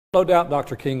No doubt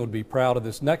Dr. King would be proud of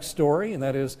this next story, and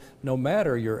that is, no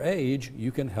matter your age, you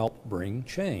can help bring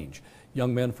change.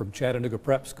 Young men from Chattanooga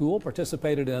Prep School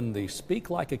participated in the Speak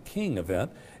Like a King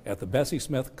event at the Bessie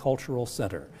Smith Cultural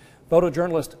Center.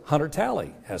 Photojournalist Hunter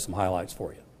Talley has some highlights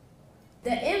for you.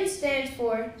 The M stands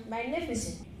for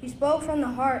magnificent. He spoke from the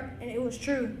heart, and it was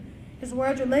true. His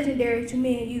words are legendary to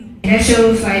me and you. That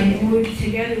shows like when we're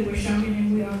together, we're stronger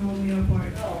than we are when we are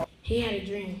apart. He had a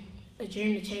dream to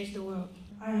change the world.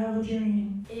 I have a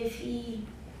dream. If he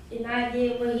did not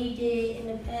did what he did in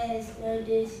the past,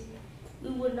 we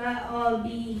would not all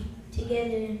be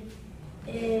together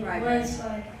in one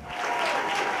spot.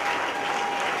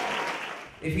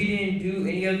 If he didn't do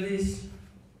any of this,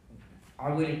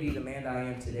 I wouldn't be the man that I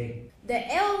am today.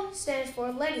 The L stands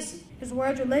for legacy. His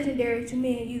words are legendary to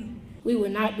me and you. We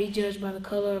would not be judged by the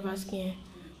color of our skin,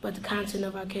 but the content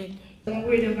of our character. When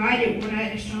we're divided, we're not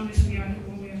as strong as we are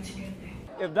when we are together.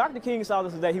 If Dr. King saw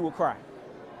this today, he would cry.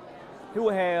 He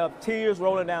would have tears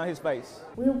rolling down his face.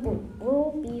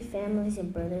 We'll be families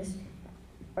and brothers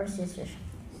or sisters.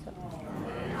 So.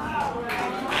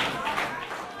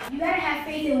 You gotta have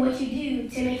faith in what you do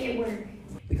to make it work.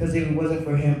 Because if it wasn't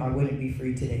for him, I wouldn't be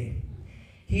free today.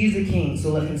 He is the king,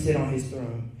 so let him sit on his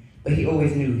throne. But he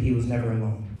always knew he was never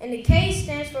alone. And the K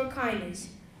stands for kindness.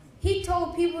 He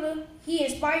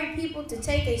inspired people to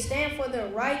take a stand for their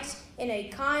rights in a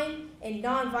kind and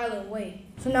non-violent way.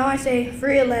 So now I say,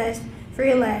 free at last, free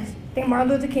at last. Thank Martin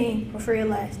Luther King for free at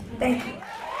last. Thank you.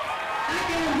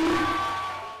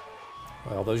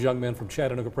 Well, those young men from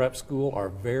Chattanooga Prep School are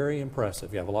very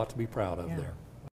impressive. You have a lot to be proud of there.